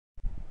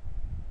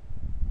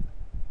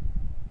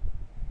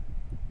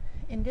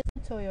In this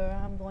tutorial,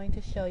 I'm going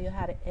to show you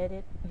how to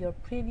edit your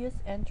previous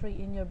entry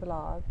in your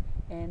blog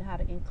and how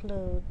to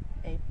include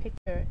a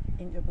picture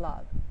in your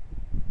blog.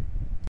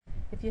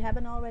 If you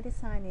haven't already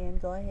signed in,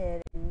 go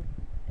ahead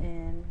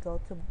and go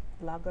to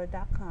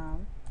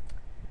blogger.com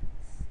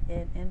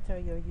and enter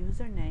your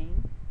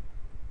username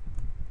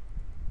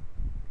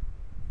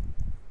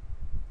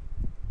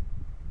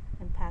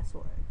and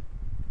password.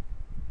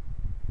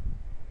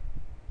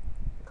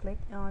 Click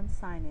on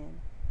sign in.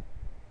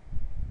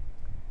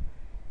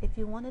 If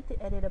you wanted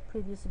to edit a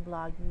previous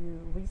blog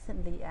you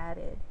recently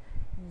added,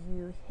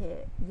 you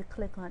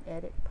click on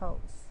edit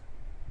post.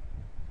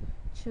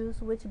 Choose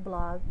which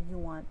blog you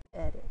want to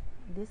edit.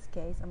 In this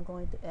case, I'm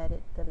going to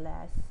edit the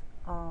last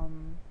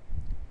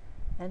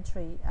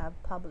entry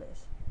I've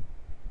published.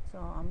 So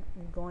I'm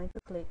going to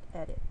click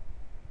edit.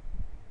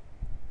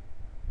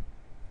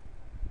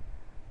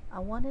 I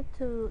wanted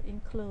to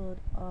include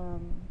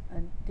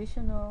an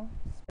additional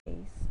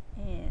space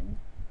in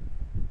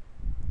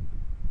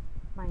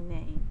my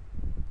name.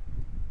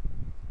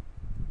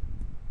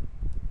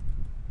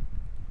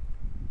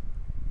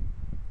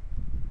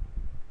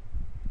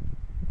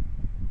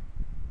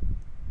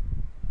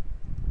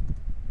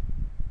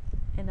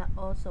 And I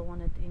also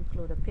wanted to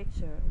include a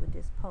picture with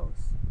this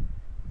post.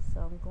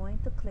 So I'm going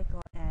to click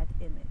on add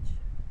image.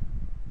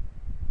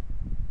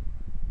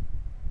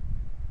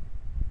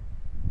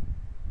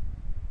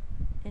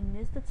 In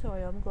this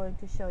tutorial, I'm going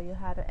to show you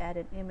how to add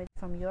an image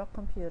from your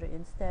computer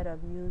instead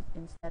of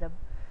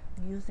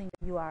using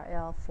the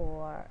URL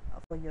for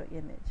your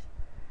image.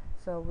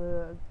 So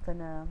we're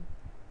gonna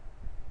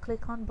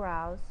click on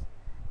browse,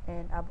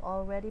 and I've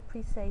already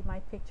pre-saved my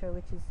picture,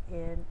 which is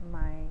in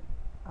my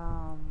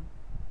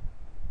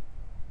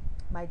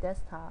my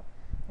desktop,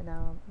 and I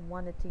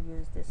wanted to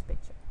use this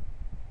picture.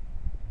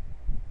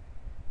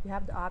 You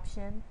have the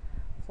option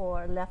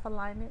for left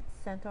alignment,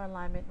 center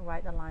alignment,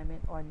 right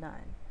alignment, or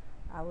none.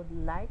 I would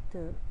like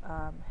to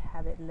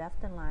have it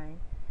left aligned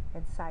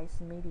and size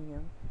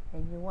medium,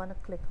 and you want to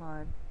click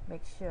on,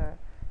 make sure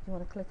you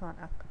want to click on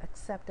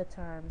accept the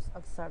terms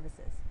of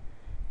services,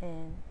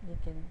 and you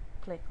can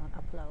click on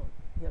upload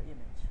your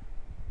image.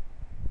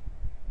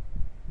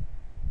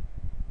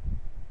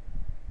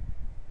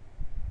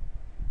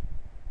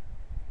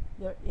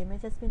 Your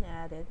image has been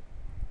added,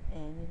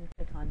 and you can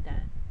click on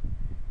done.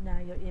 Now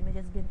your image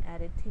has been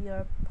added to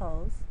your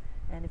post,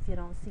 and if you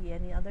don't see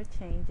any other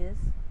changes,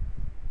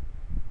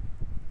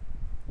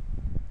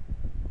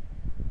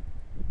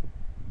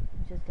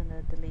 I'm just going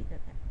to delete an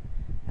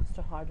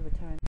extra hard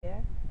return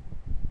there.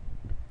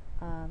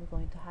 I'm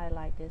going to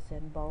highlight this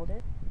and bold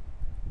it,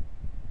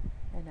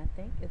 and I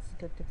think it's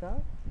good to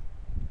go.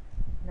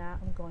 Now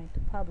I'm going to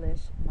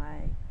publish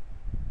my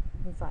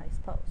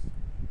revised post.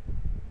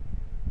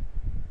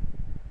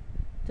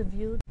 To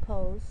view the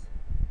post,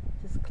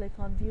 just click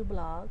on view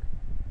blog,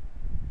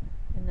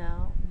 and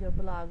now your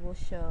blog will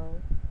show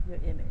your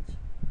image.